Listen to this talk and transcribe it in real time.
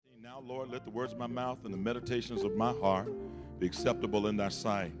Now, Lord, let the words of my mouth and the meditations of my heart be acceptable in thy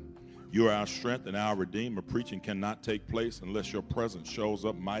sight. You are our strength and our Redeemer. Preaching cannot take place unless your presence shows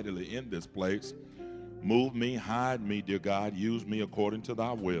up mightily in this place. Move me, hide me, dear God. Use me according to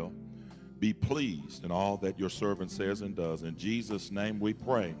thy will. Be pleased in all that your servant says and does. In Jesus' name we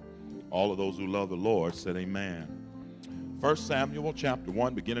pray. All of those who love the Lord said amen. 1 Samuel chapter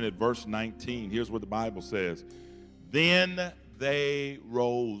 1, beginning at verse 19. Here's what the Bible says. Then they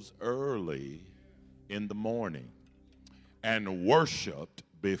rose early in the morning and worshiped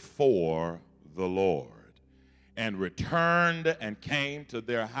before the Lord, and returned and came to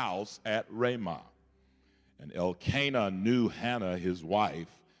their house at Ramah. And Elkanah knew Hannah his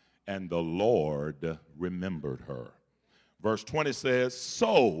wife, and the Lord remembered her. Verse 20 says,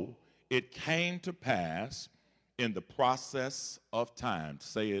 so it came to pass in the process of time,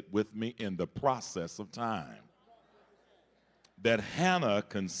 say it with me, in the process of time, that Hannah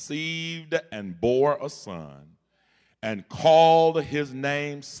conceived and bore a son, and called his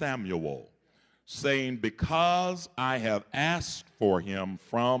name Samuel, saying, because I have asked for him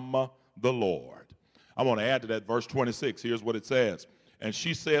from the Lord. I want to add to that verse 26. Here's what it says. And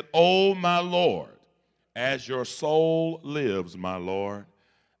she said, O my Lord, as your soul lives, my Lord,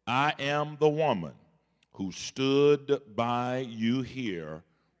 I am the woman who stood by you here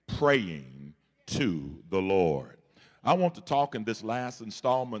praying to the Lord. I want to talk in this last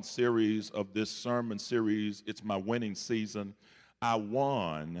installment series of this sermon series. It's my winning season. I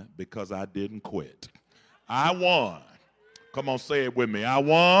won because I didn't quit. I won. Come on, say it with me. I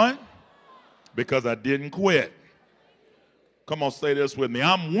won because I didn't quit. Come on, say this with me.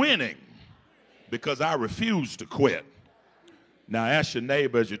 I'm winning because I refuse to quit. Now ask your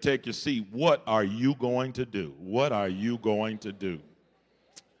neighbor as you take your seat, what are you going to do? What are you going to do?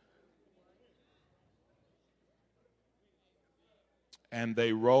 And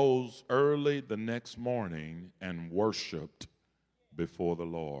they rose early the next morning and worshiped before the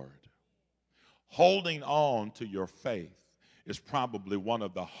Lord. Holding on to your faith is probably one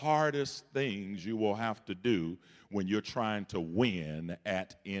of the hardest things you will have to do when you're trying to win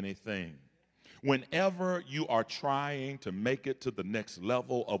at anything. Whenever you are trying to make it to the next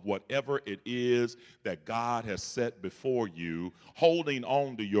level of whatever it is that God has set before you, holding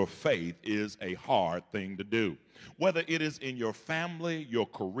on to your faith is a hard thing to do. Whether it is in your family, your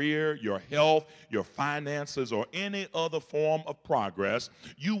career, your health, your finances, or any other form of progress,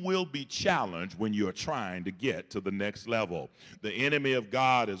 you will be challenged when you're trying to get to the next level. The enemy of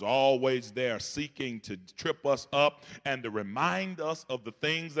God is always there seeking to trip us up and to remind us of the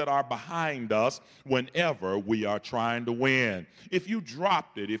things that are behind us whenever we are trying to win. If you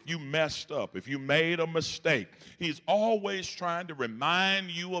dropped it, if you messed up, if you made a mistake, he's always trying to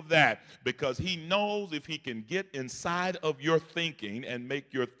remind you of that because he knows if he can get inside of your thinking and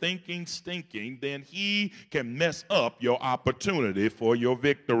make your thinking stinking, then he can mess up your opportunity for your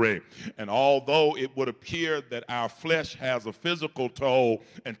victory. And although it would appear that our flesh has a physical toll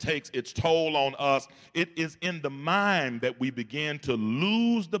and takes its toll on us, it is in the mind that we begin to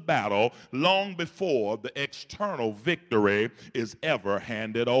lose the battle long before the external victory is ever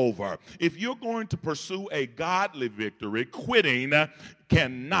handed over. If you're going to pursue a godly victory, quitting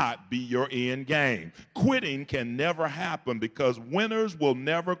cannot be your end game. Quitting can never happen because winners will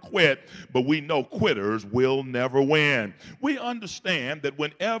never quit, but we know quitters will never win. We understand that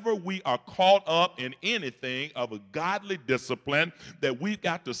whenever we are caught up in anything of a godly discipline, that we've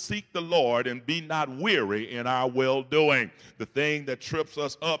got to seek the Lord and be not weary in our well-doing. The thing that trips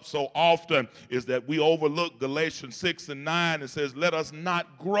us up so often is that we overlook Galatians 6 and 9 and says, let us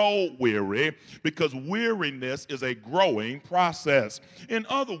not grow weary, because weariness is a growing process. In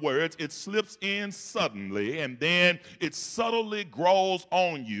other words, it slips in suddenly and then it subtly grows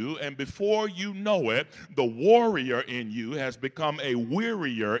on you, and before you know it, the warrior in you has become a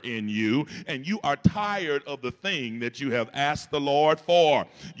wearier in you, and you are tired of the thing that you have asked the Lord for.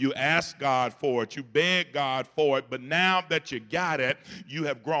 You ask God for it, you beg God for it, but now that you got it, you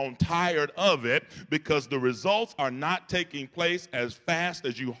have grown tired of it because the results are not taking place as fast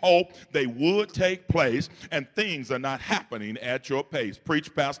as you hope they would take place, and things are not happening at your pace.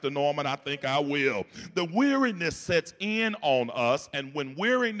 Preach, Pastor Norman, I think I will. The weariness sets in on us, and when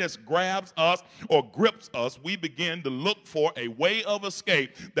weariness grabs us or grips us, we begin to look for a way of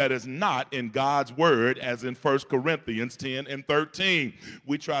escape that is not in God's word, as in 1 Corinthians 10 and 13.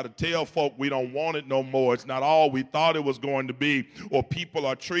 We try to tell folk we don't want it no more. It's not all we thought it was going to be, or people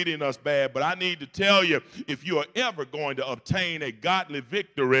are treating us bad. But I need to tell you, if you are ever going to obtain a godly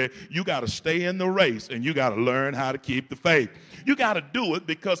victory, you got to stay in the race, and you got to learn how to keep the faith. You got to to do it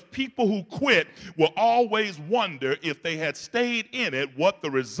because people who quit will always wonder if they had stayed in it, what the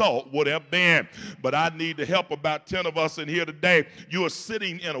result would have been. But I need to help about 10 of us in here today. You are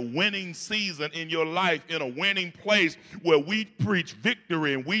sitting in a winning season in your life, in a winning place where we preach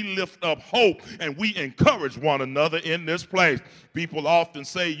victory and we lift up hope and we encourage one another in this place. People often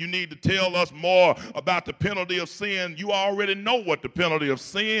say, you need to tell us more about the penalty of sin. You already know what the penalty of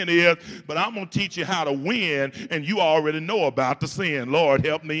sin is, but I'm going to teach you how to win, and you already know about the sin. Lord,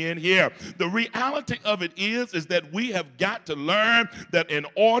 help me in here. The reality of it is that we have got to learn that in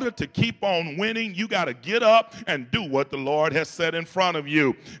order to keep on winning, you got to get up and do what the Lord has set in front of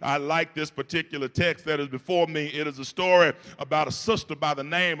you. I like this particular text that is before me. It is a story about a sister by the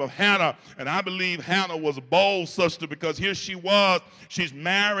name of Hannah, and I believe Hannah was a bold sister because here she was. She's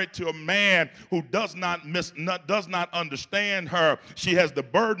married to a man who does not understand her. She has the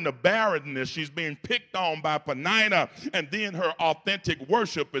burden of barrenness. She's being picked on by Peninnah, and then her authentic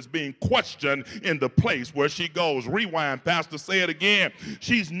worship is being questioned in the place where she goes. Rewind, Pastor, say it again.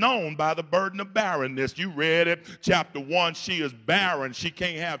 She's known by the burden of barrenness. You read it, chapter 1. She is barren. She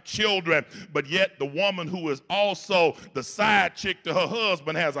can't have children, but yet the woman who is also the side chick to her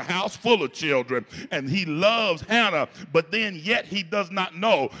husband has a house full of children, and he loves Hannah, but then yet he does not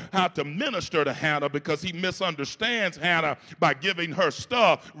know how to minister to Hannah because he misunderstands Hannah by giving her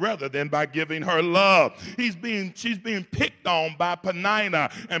stuff rather than by giving her love. She's being picked on by Peninnah,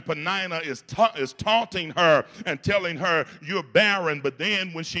 and Peninnah is taunting her and telling her, you're barren. But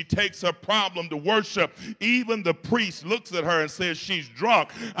then when she takes her problem to worship, even the priest looks at her and says she's drunk.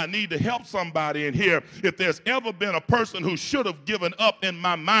 I need to help somebody in here. If there's ever been a person who should have given up in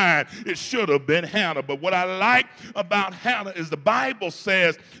my mind, it should have been Hannah. But what I like about Hannah is the Bible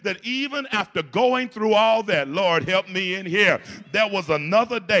says that even after going through all that, Lord, help me in here, there was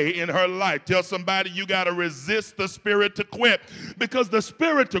another day in her life. Tell somebody you got to resist the spirit to quit, because the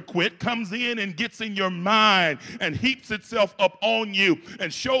spirit to quit comes in and gets in your mind and heaps itself up on you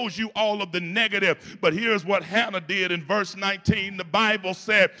and shows you all of the negative. But here's what Hannah did in verse 19. The Bible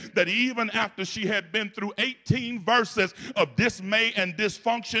said that even after she had been through 18 verses of dismay and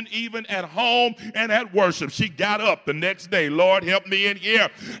dysfunction, even at home and at worship, she got up the next day. Lord, help me in here.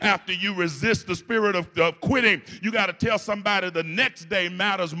 After you resist the spirit of quitting, you got to tell somebody the next day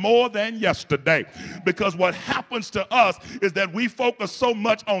matters more than yesterday. Because what happens to us is that we focus so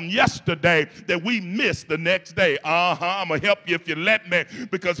much on yesterday that we miss the next day. I'm going to help you if you let me,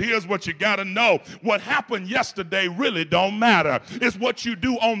 because here's what you got to know. What happened yesterday really don't matter. It's what you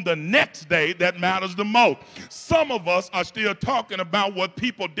do on the next day that matters the most. Some of us are still talking about what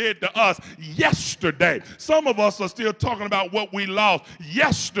people did to us yesterday. Some of us are still talking about what we lost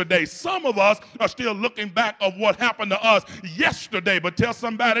yesterday. Some of us are still looking back of what happened to us yesterday. But tell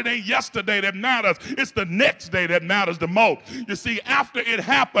somebody it ain't yesterday that matters. It's the next day that matters the most. You see, after it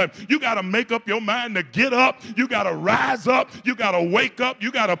happened, you got to make up your mind to get up. You got to rise up. You got to wake up.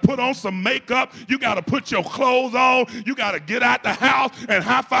 You got to put on some makeup. You got to put your clothes on. You got to get out the house and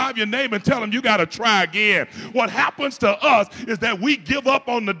high five your neighbor and tell them you got to try again. What happens to us is that we give up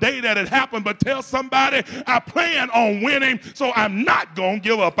on the day that it happened, but tell somebody I plan on winning, so I'm not going to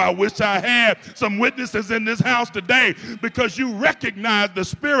give up. I wish I had some witnesses in this house today, because you recognize the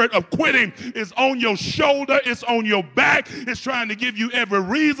spirit of quitting is on your shoulder, it's on your back, it's trying to give you every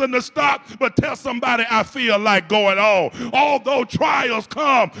reason to stop. But tell somebody I feel like going on. Although trials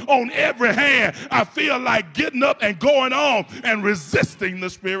come on every hand, I feel like getting up and going on and resisting the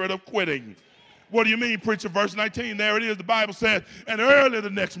spirit of quitting. What do you mean, preacher? Verse 19, there it is. The Bible says, and early the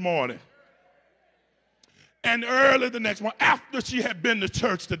next morning, after she had been to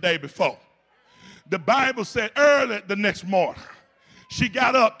church the day before, the Bible said early the next morning, she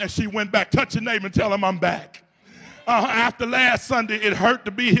got up and she went back. Touch your neighbor and tell him I'm back. After last Sunday, it hurt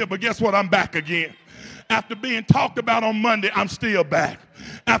to be here, but guess what? I'm back again. After being talked about on Monday, I'm still back.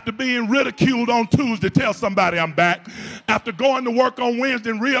 After being ridiculed on Tuesday, tell somebody I'm back. After going to work on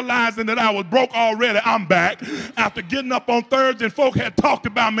Wednesday and realizing that I was broke already, I'm back. After getting up on Thursday and folk had talked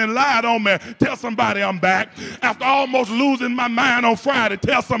about me and lied on me, tell somebody I'm back. After almost losing my mind on Friday,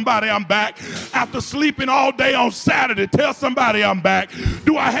 tell somebody I'm back. After sleeping all day on Saturday, tell somebody I'm back.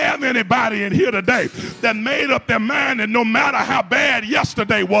 Do I have anybody in here today that made up their mind that no matter how bad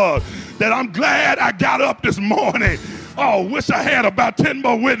yesterday was, that I'm glad I got up this morning? Oh, wish I had about 10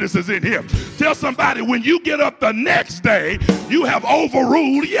 more witnesses in here. Tell somebody, when you get up the next day, you have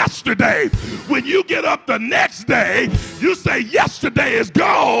overruled yesterday. When you get up the next day, you say yesterday is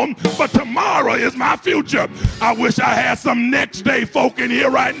gone, but tomorrow is my future. I wish I had some next day folk in here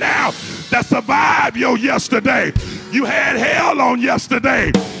right now that survived your yesterday. You had hell on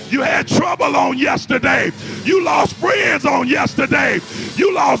yesterday. You had trouble on yesterday. You lost friends on yesterday.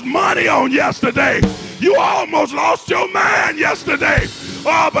 You lost money on yesterday. You almost lost your mind yesterday.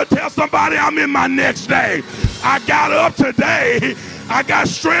 Oh, but tell somebody I'm in my next day. I got up today. I got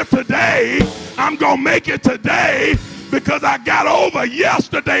strength today. I'm going to make it today because I got over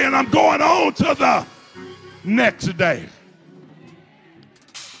yesterday and I'm going on to the next day.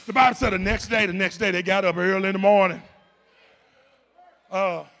 The Bible said the next day they got up early in the morning.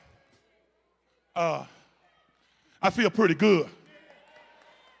 I feel pretty good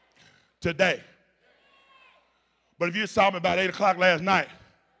today. But if you saw me about 8 o'clock last night,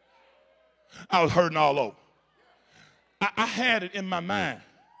 I was hurting all over. I had it in my mind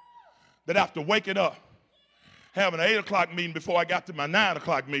that after waking up, having an 8 o'clock meeting before I got to my 9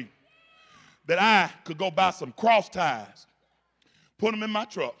 o'clock meeting, that I could go buy some cross ties, put them in my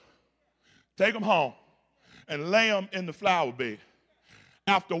truck, take them home, and lay them in the flower bed.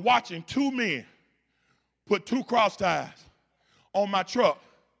 After watching two men put 2 cross ties on my truck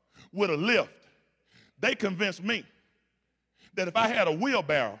with a lift, they convinced me that if I had a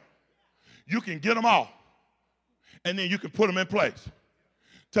wheelbarrow, you can get them off, and then you can put them in place.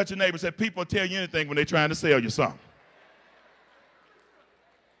 Touch your neighbor and say, people tell you anything when they're trying to sell you something.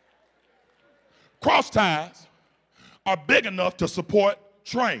 Cross ties are big enough to support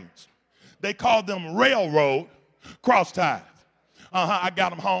trains. They call them railroad cross ties. I got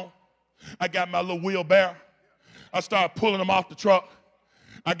them home. I got my little wheelbarrow. I started pulling them off the truck.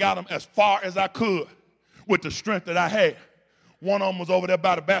 I got them as far as I could with the strength that I had. One of them was over there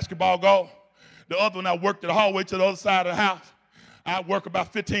by the basketball goal. The other one, I worked it the hallway to the other side of the house. I'd work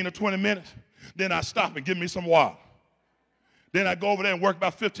about 15 or 20 minutes. Then I'd stop and give me some water. Then I'd go over there and work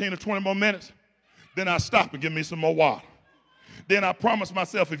about 15 or 20 more minutes. Then I'd stop and give me some more water. Then I promised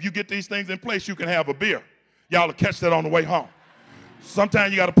myself, if you get these things in place, you can have a beer. Y'all will catch that on the way home.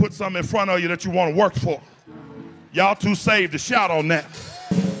 Sometimes you got to put something in front of you that you want to work for. Y'all too saved to shout on that.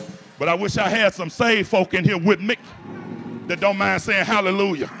 But I wish I had some saved folk in here with me that don't mind saying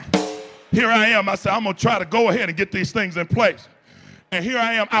hallelujah. Here I am. I said, I'm going to try to go ahead and get these things in place. And here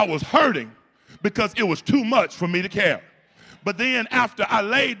I am. I was hurting because it was too much for me to carry. But then after I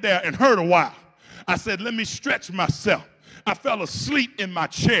laid there and hurt a while, I said, let me stretch myself. I fell asleep in my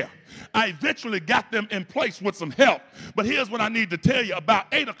chair. I eventually got them in place with some help. But here's what I need to tell you. About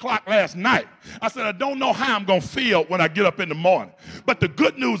 8 o'clock last night, I said, I don't know how I'm going to feel when I get up in the morning. But the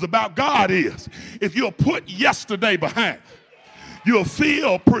good news about God is, if you'll put yesterday behind, you'll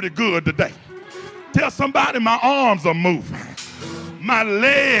feel pretty good today. Tell somebody my arms are moving. My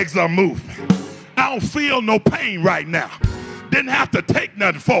legs are moving. I don't feel no pain right now. Didn't have to take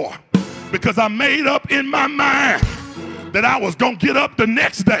nothing for it because I made up in my mind that I was going to get up the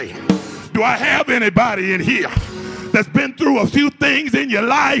next day. Do I have anybody in here that's been through a few things in your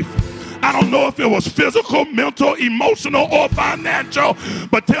life? I don't know if it was physical, mental, emotional, or financial,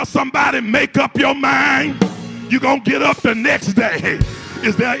 but tell somebody, make up your mind. You're going to get up the next day.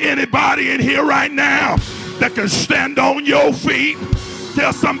 Is there anybody in here right now that can stand on your feet?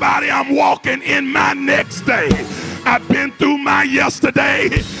 Tell somebody, I'm walking in my next day. I've been through my yesterday.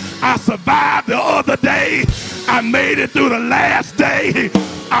 I survived the other day. I made it through the last day.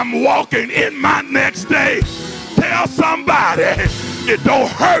 I'm walking in my next day. Tell somebody, it don't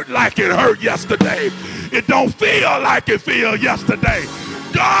hurt like it hurt yesterday. It don't feel like it felt yesterday.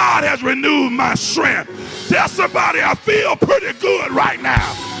 God has renewed my strength. Tell somebody I feel pretty good right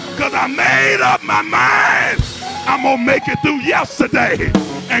now because I made up my mind. I'm going to make it through yesterday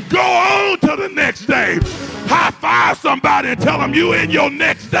and go on to the next day. High five somebody and tell them you in your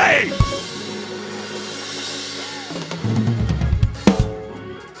next day.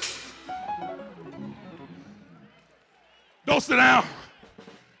 Don't sit down.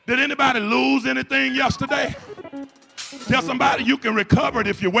 Did anybody lose anything yesterday? Tell somebody you can recover it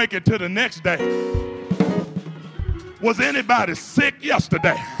if you wake it to the next day. Was anybody sick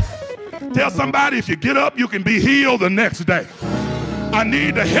yesterday? Tell somebody if you get up, you can be healed the next day. I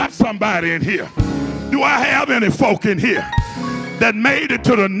need to help somebody in here. Do I have any folk in here that made it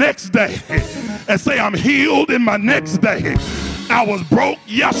to the next day and say, I'm healed in my next day? I was broke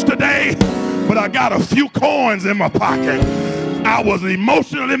yesterday, but I got a few coins in my pocket. I was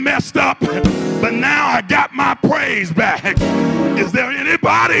emotionally messed up, but now I got my praise back. Is there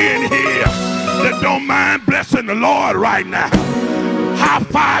anybody in here that don't mind blessing the Lord right now? High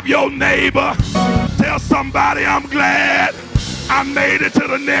five your neighbor. Tell somebody I'm glad I made it to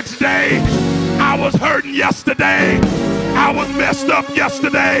the next day. I was hurting yesterday. I was messed up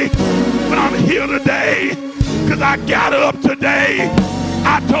yesterday, but I'm here today because I got up today.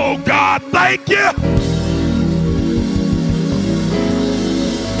 I told God, thank you.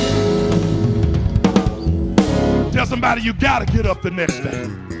 Tell somebody you got to get up the next day.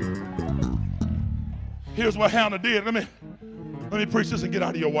 Here's what Hannah did. Let me preach this and get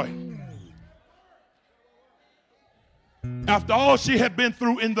out of your way. After all she had been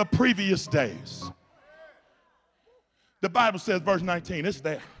through in the previous days, the Bible says, verse 19, it's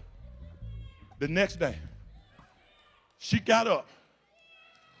there. The next day, she got up,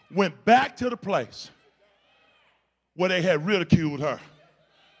 went back to the place where they had ridiculed her.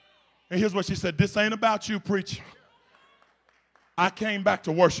 And here's what she said: this ain't about you, preacher. I came back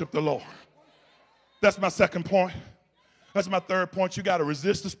to worship the Lord. That's my second point. That's my third point. You got to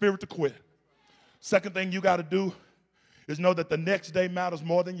resist the spirit to quit. Second thing you got to do is know that the next day matters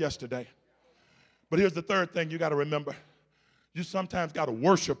more than yesterday. But here's the third thing you got to remember. You sometimes got to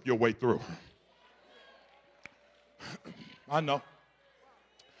worship your way through. I know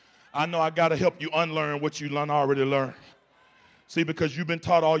I got to help you unlearn what you already learned. See, because you've been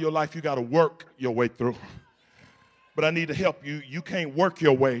taught all your life you got to work your way through. But I need to help you. You can't work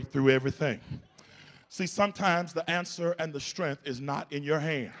your way through everything. See, sometimes the answer and the strength is not in your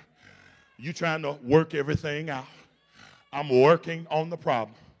hand. You trying to work everything out. I'm working on the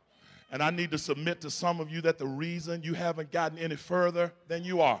problem. And I need to submit to some of you that the reason you haven't gotten any further than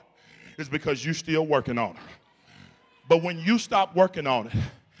you are is because you're still working on it. But when you stop working on it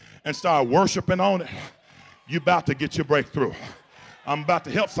and start worshiping on it, you're about to get your breakthrough. I'm about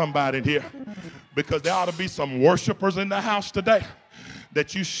to help somebody in here because there ought to be some worshipers in the house today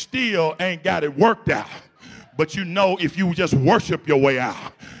that you still ain't got it worked out. But you know if you just worship your way out,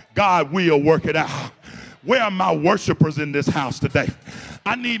 God will work it out. Where are my worshipers in this house today?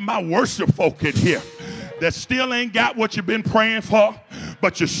 I need my worship folk in here that still ain't got what you've been praying for,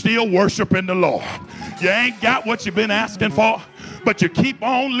 but you're still worshiping the Lord. You ain't got what you've been asking for, but you keep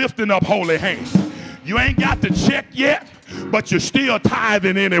on lifting up holy hands. You ain't got the check yet, but you're still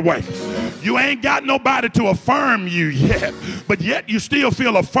tithing anyway. You ain't got nobody to affirm you yet, but yet you still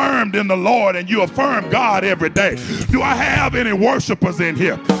feel affirmed in the Lord and you affirm God every day. Do I have any worshipers in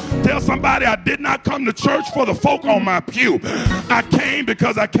here? Tell somebody I did not come to church for the folk on my pew. I came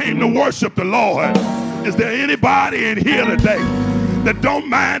because I came to worship the Lord. Is there anybody in here today that don't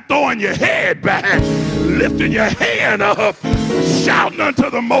mind throwing your head back, lifting your hand up, shouting unto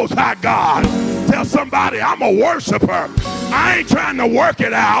the Most High God? Tell somebody I'm a worshiper. I ain't trying to work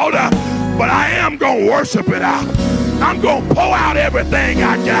it out, but I am going to worship it out. I'm going to pour out everything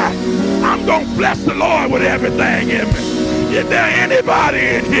I got. I'm going to bless the Lord with everything in me. Is there anybody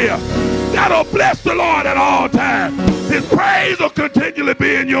in here that'll bless the Lord at all times? His praise will continually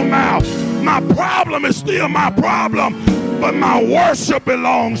be in your mouth. My problem is still my problem, but my worship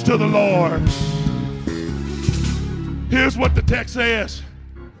belongs to the Lord. Here's what the text says.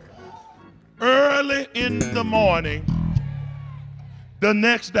 Early in the morning, the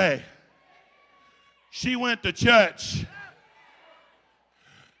next day, she went to church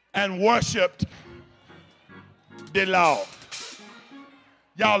and worshiped the Lord.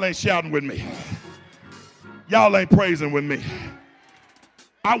 Y'all ain't shouting with me. Y'all ain't praising with me.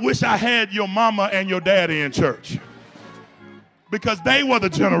 I wish I had your mama and your daddy in church, because they were the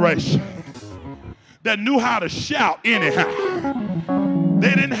generation that knew how to shout anyhow.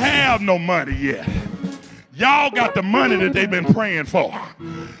 They didn't have no money yet. Y'all got the money that they've been praying for.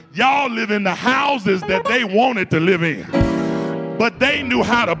 Y'all live in the houses that they wanted to live in, but they knew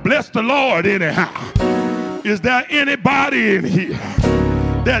how to bless the Lord anyhow. Is there anybody in here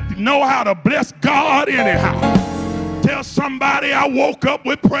that know how to bless God anyhow? Tell somebody I woke up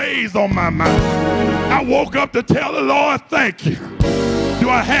with praise on my mind. I woke up to tell the Lord thank you. Do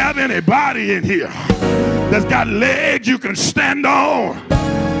I have anybody in here that's got legs you can stand on?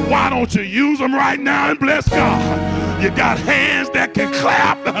 Why don't you use them right now and bless God? You got hands that can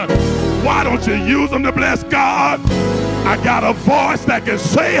clap. Why don't you use them to bless God? I got a voice that can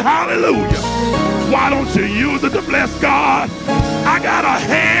say hallelujah. Why don't you use it to bless God? I got a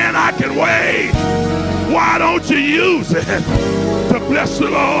hand I can wave. Why don't you use it to bless the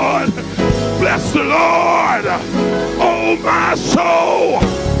Lord? Bless the Lord, oh my soul,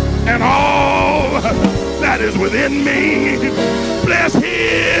 and all that is within me. Bless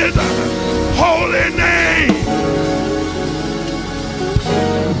his holy name.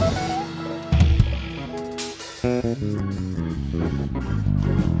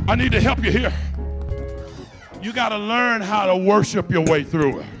 I need to help you here. You got to learn how to worship your way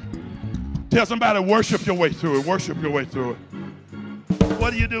through it. Tell somebody, worship your way through it. Worship your way through it.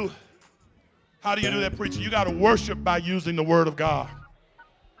 What do you do? How do you do that, preacher? You got to worship by using the word of God.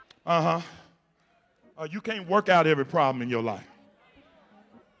 You can't work out every problem in your life.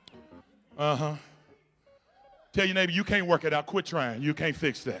 Tell your neighbor, you can't work it out. Quit trying. You can't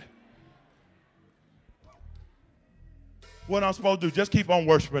fix that. What I'm supposed to do, just keep on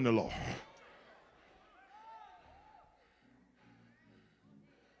worshiping the Lord.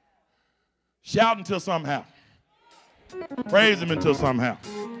 Shout until something happens. Praise him until something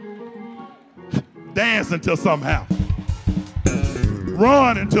happens. Dance until something happens.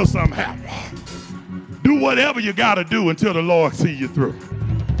 Run until something happens. Do whatever you got to do until the Lord see you through.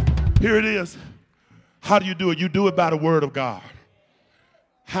 Here it is. How do you do it? You do it by the word of God.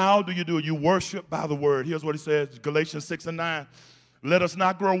 How do you do it? You worship by the word. Here's what he says, Galatians 6:9. Let us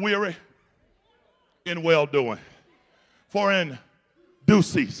not grow weary in well-doing, for in due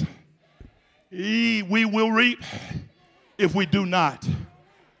season we will reap if we do not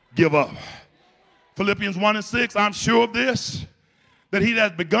give up. Philippians 1:6, I'm sure of this, that he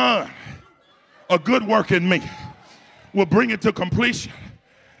that has begun a good work in me will bring it to completion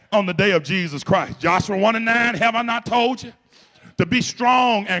on the day of Jesus Christ. Joshua 1:9, have I not told you to be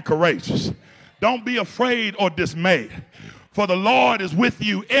strong and courageous? Don't be afraid or dismayed, for the Lord is with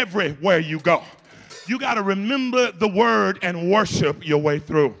you everywhere you go. You got to remember the word and worship your way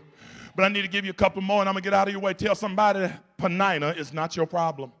through. But I need to give you a couple more, and I'm going to get out of your way. Tell somebody that Penina is not your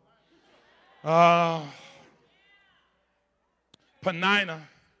problem. Penina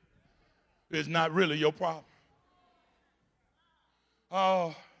is not really your problem.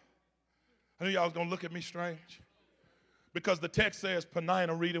 Oh, I knew y'all was going to look at me strange. Because the text says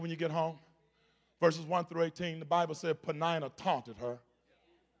Penina, read it when you get home. Verses 1 through 18, the Bible said Penina taunted her.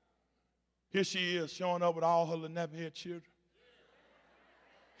 Here she is showing up with all her little nappy-head children.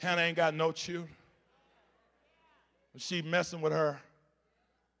 Hannah ain't got no children. She messing with her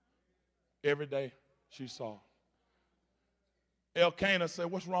every day she saw. Elkanah said,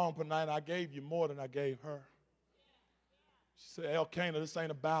 what's wrong, Penina? I gave you more than I gave her. She said, Elkanah, this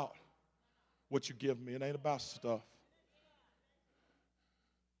ain't about what you give me. It ain't about stuff.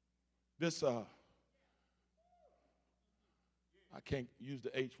 This, I can't use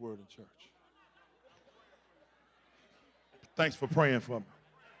the H word in church. Thanks for praying for me.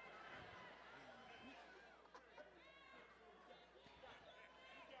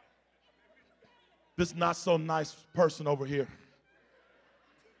 This not so nice person over here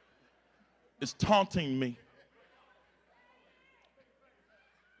is taunting me.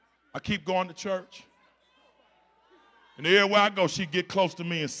 I keep going to church, and everywhere I go, she get close to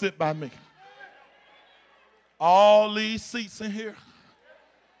me and sit by me. All these seats in here,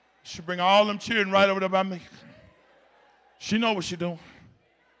 she bring all them children right over there by me. She know what she doing.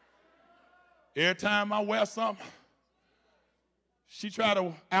 Every time I wear something, she try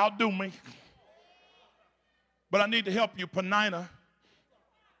to outdo me. But I need to help you. Penina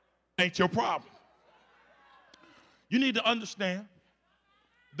ain't your problem. You need to understand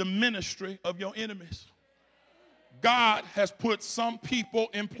the ministry of your enemies. God has put some people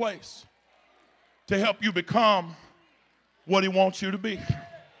in place to help you become what he wants you to be.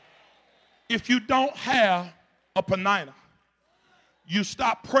 If you don't have a Penina, you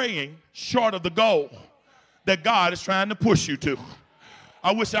stop praying short of the goal that God is trying to push you to.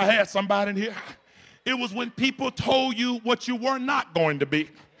 I wish I had somebody in here. It was when people told you what you were not going to be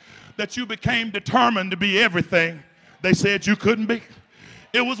that you became determined to be everything they said you couldn't be.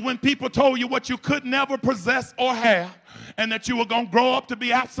 It was when people told you what you could never possess or have and that you were going to grow up to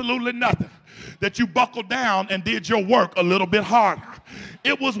be absolutely nothing, that you buckled down and did your work a little bit harder.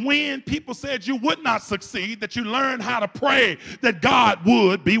 It was when people said you would not succeed that you learned how to pray that God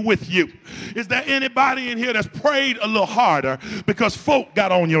would be with you. Is there anybody in here that's prayed a little harder because folk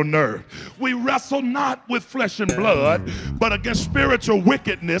got on your nerve? We wrestle not with flesh and blood, but against spiritual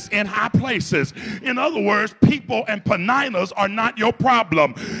wickedness in high places. In other words, people and Peninas are not your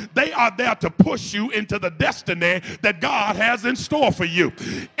problem. They are there to push you into the destiny that God has in store for you.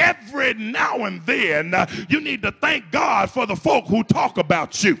 Every now and then, you need to thank God for the folk who talk about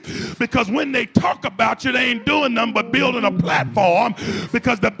you, because when they talk about you, they ain't doing nothing but building a platform,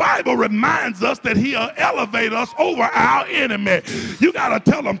 because the Bible reminds us that he'll elevate us over our enemy. You got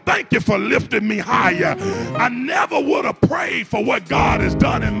to tell them, thank you for lifting me higher. I never would have prayed for what God has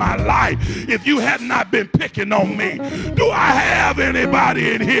done in my life if you had not been picking on me. Do I have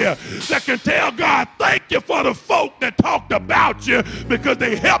anybody in here that can tell God, thank you for the folk that talked about you, because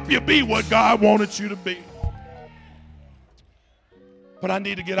they help you be what God wanted you to be? But I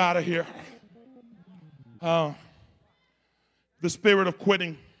need to get out of here. The spirit of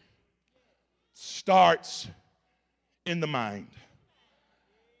quitting starts in the mind.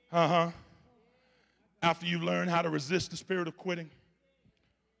 After you learn how to resist the spirit of quitting,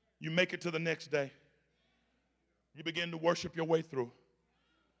 you make it to the next day. You begin to worship your way through.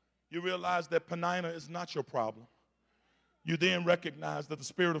 You realize that Penina is not your problem. You then recognize that the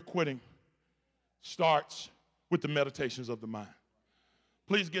spirit of quitting starts with the meditations of the mind.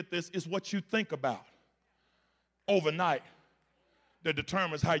 Please get this. It's what you think about overnight that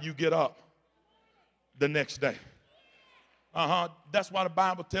determines how you get up the next day. That's why the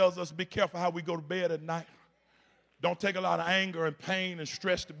Bible tells us be careful how we go to bed at night. Don't take a lot of anger and pain and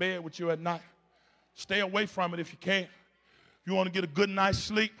stress to bed with you at night. Stay away from it if you can. If you want to get a good night's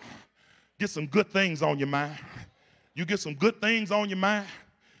sleep, get some good things on your mind. You get some good things on your mind,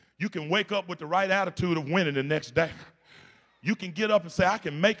 you can wake up with the right attitude of winning the next day. You can get up and say, I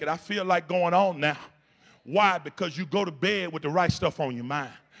can make it. I feel like going on now. Why? Because you go to bed with the right stuff on your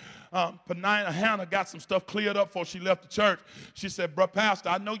mind. Penina Hannah got some stuff cleared up before she left the church. She said, "Bro, Pastor,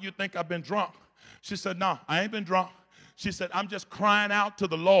 I know you think I've been drunk." She said, "No, I ain't been drunk." She said, "I'm just crying out to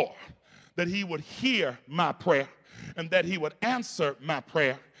the Lord that he would hear my prayer and that he would answer my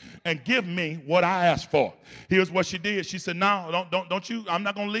prayer and give me what I asked for." Here's what she did. She said, "No, don't you, I'm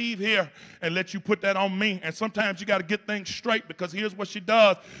not going to leave here and let you put that on me." And sometimes you got to get things straight, because here's what she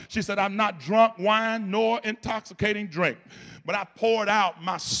does. She said, "I'm not drunk wine nor intoxicating drink, but I poured out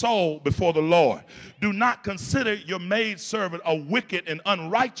my soul before the Lord. Do not consider your maidservant a wicked and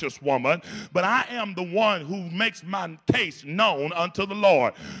unrighteous woman, but I am the one who makes my case known unto the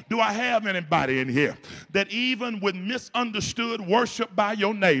Lord." Do I have anybody in here that even with misunderstood worship by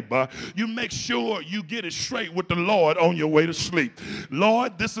your neighbor, you make sure you get it straight with the Lord on your way to sleep?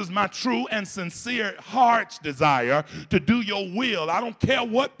 Lord, this is my true and sincere heart's desire to do your will. I don't care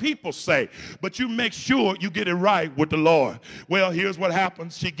what people say, but you make sure you get it right with the Lord. Well, here's what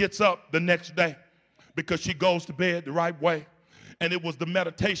happens. She gets up the next day because she goes to bed the right way. And it was the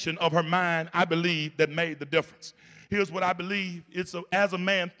meditation of her mind, I believe, that made the difference. Here's what I believe. It's as a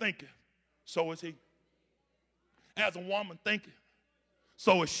man thinketh, so is he. As a woman thinketh,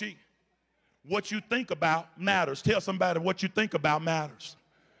 so is she. What you think about matters. Tell somebody what you think about matters.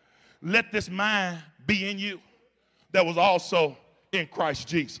 Let this mind be in you that was also in Christ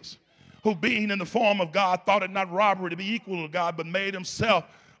Jesus, who being in the form of God thought it not robbery to be equal to God, but made himself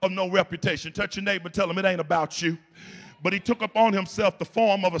of no reputation. Touch your neighbor, tell him it ain't about you. But he took upon himself the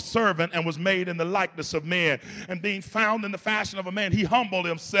form of a servant and was made in the likeness of men. And being found in the fashion of a man, he humbled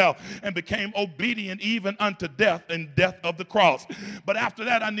himself and became obedient even unto death, and death of the cross. But after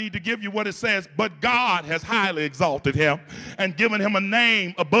that, I need to give you what it says. But God has highly exalted him and given him a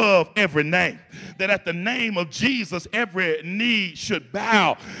name above every name, that at the name of Jesus every knee should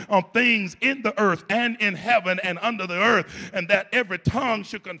bow, on things in the earth and in heaven and under the earth, and that every tongue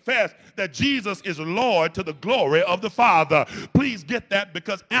should confess that Jesus is Lord, to the glory of the Father. Please get that,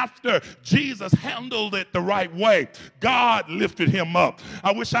 because after Jesus handled it the right way, God lifted him up.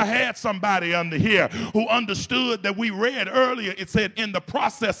 I wish I had somebody under here who understood that we read earlier. It said, in the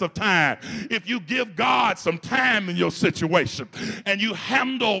process of time, if you give God some time in your situation and you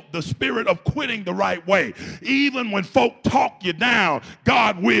handle the spirit of quitting the right way, even when folk talk you down,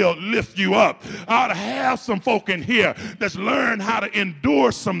 God will lift you up. I ought to have some folk in here that's learned how to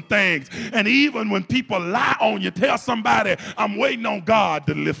endure some things. And even when people lie on you, tell somebody, I'm waiting on God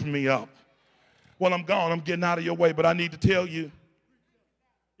to lift me up. Well, I'm gone. I'm getting out of your way, but I need to tell you,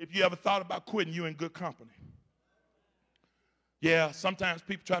 if you ever thought about quitting, you're in good company. Yeah, sometimes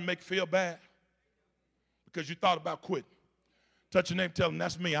people try to make you feel bad because you thought about quitting. Touch your neighbor, tell them,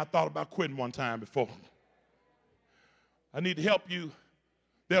 that's me. I thought about quitting one time before. I need to help you.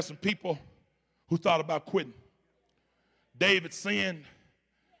 There are some people who thought about quitting. David sinned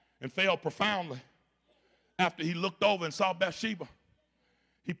and failed profoundly. After he looked over and saw Bathsheba,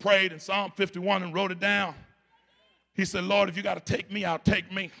 he prayed in Psalm 51 and wrote it down. He said, Lord, if you got to take me out,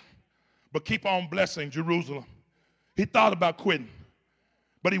 take me, but keep on blessing Jerusalem. He thought about quitting,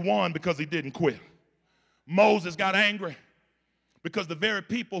 but he won because he didn't quit. Moses got angry because the very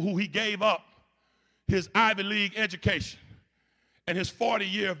people who he gave up his Ivy League education and his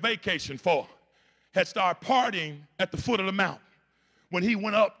 40-year vacation for had started partying at the foot of the mountain when he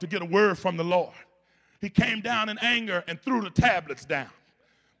went up to get a word from the Lord. He came down in anger and threw the tablets down,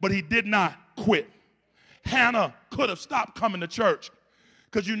 but he did not quit. Hannah could have stopped coming to church,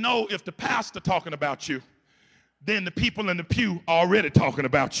 because you know, if the pastor talking about you, then the people in the pew are already talking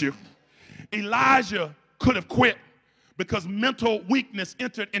about you. Elijah could have quit because mental weakness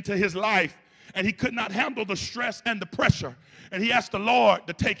entered into his life and he could not handle the stress and the pressure, and he asked the Lord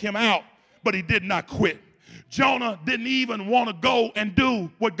to take him out, but he did not quit. Jonah didn't even want to go and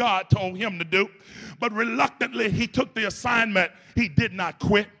do what God told him to do, but reluctantly he took the assignment. He did not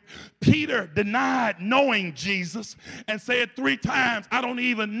quit. Peter denied knowing Jesus and said 3 times, I don't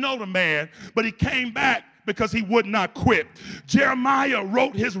even know the man, but he came back because he would not quit. Jeremiah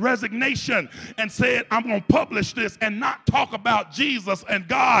wrote his resignation and said, I'm going to publish this and not talk about Jesus and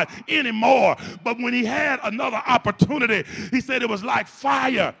God anymore. But when he had another opportunity, he said it was like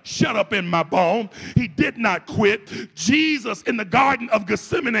fire shut up in my bone. He did not quit. Jesus in the Garden of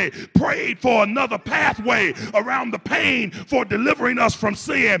Gethsemane prayed for another pathway around the pain for delivering us from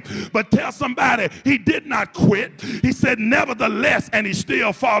sin. But tell somebody, he did not quit. He said, nevertheless, and he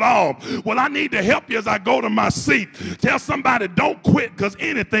still fought on. Well, I need to help you as I go to my seat. Tell somebody, don't quit because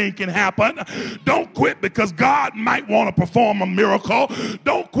anything can happen. Don't quit because God might want to perform a miracle.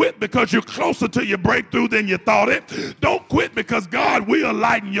 Don't quit because you're closer to your breakthrough than you thought it. Don't quit because God will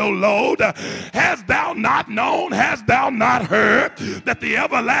lighten your load. Hast thou not known, hast thou not heard that the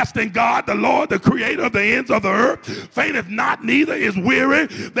everlasting God, the Lord, the creator of the ends of the earth, fainteth not, neither is weary.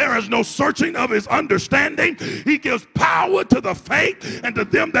 There is no searching of his understanding. He gives power to the faint, and to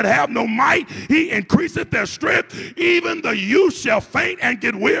them that have no might, he increaseth their strength. Even the youth shall faint and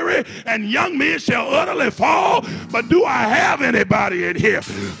get weary, and young men shall utterly fall. But do I have anybody in here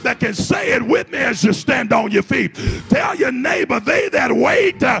that can say it with me as you stand on your feet? Tell your neighbor, they that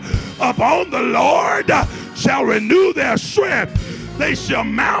wait upon the Lord shall renew their strength. They shall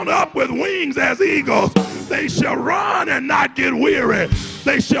mount up with wings as eagles. They shall run and not get weary.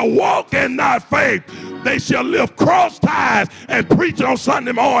 They shall walk and not faint. They shall lift cross ties and preach on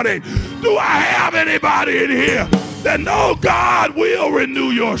Sunday morning. Do I have anybody in here that know God will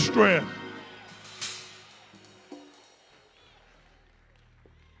renew your strength?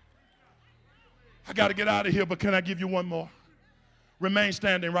 I got to get out of here, but can I give you one more? Remain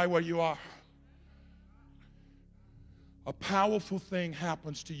standing right where you are. A powerful thing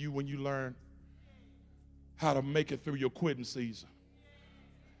happens to you when you learn how to make it through your quitting season.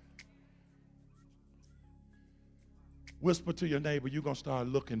 Whisper to your neighbor, you're going to start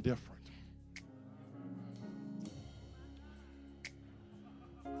looking different.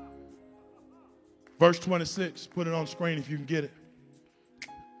 Verse 26, put it on the screen if you can get it.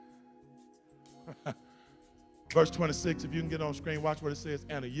 Verse 26, if you can get it on the screen, watch what it says.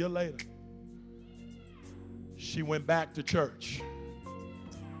 And a year later, she went back to church.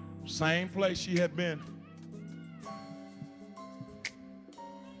 Same place she had been.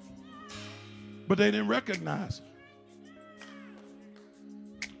 But they didn't recognize her.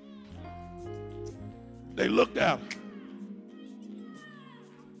 They looked at her.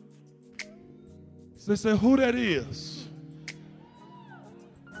 So they said, who that is?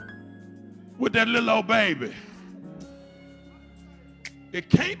 With that little old baby. It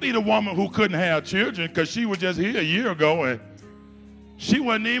can't be the woman who couldn't have children because she was just here a year ago and she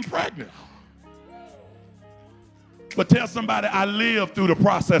wasn't even pregnant. But tell somebody, I lived through the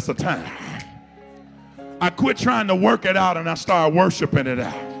process of time. I quit trying to work it out and I started worshiping it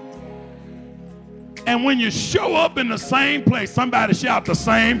out. And when you show up in the same place, somebody shout the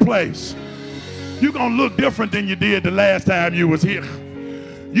same place, you're going to look different than you did the last time you was here.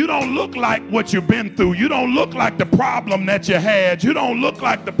 You don't look like what you've been through. You don't look like the problem that you had. You don't look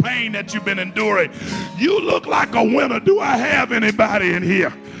like the pain that you've been enduring. You look like a winner. Do I have anybody in here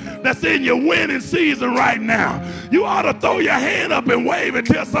that's in your winning season right now? You ought to throw your hand up and wave and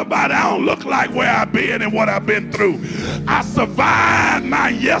tell somebody, I don't look like where I've been and what I've been through. I survived my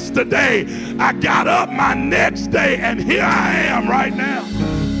yesterday. I got up my next day, and here I am right now.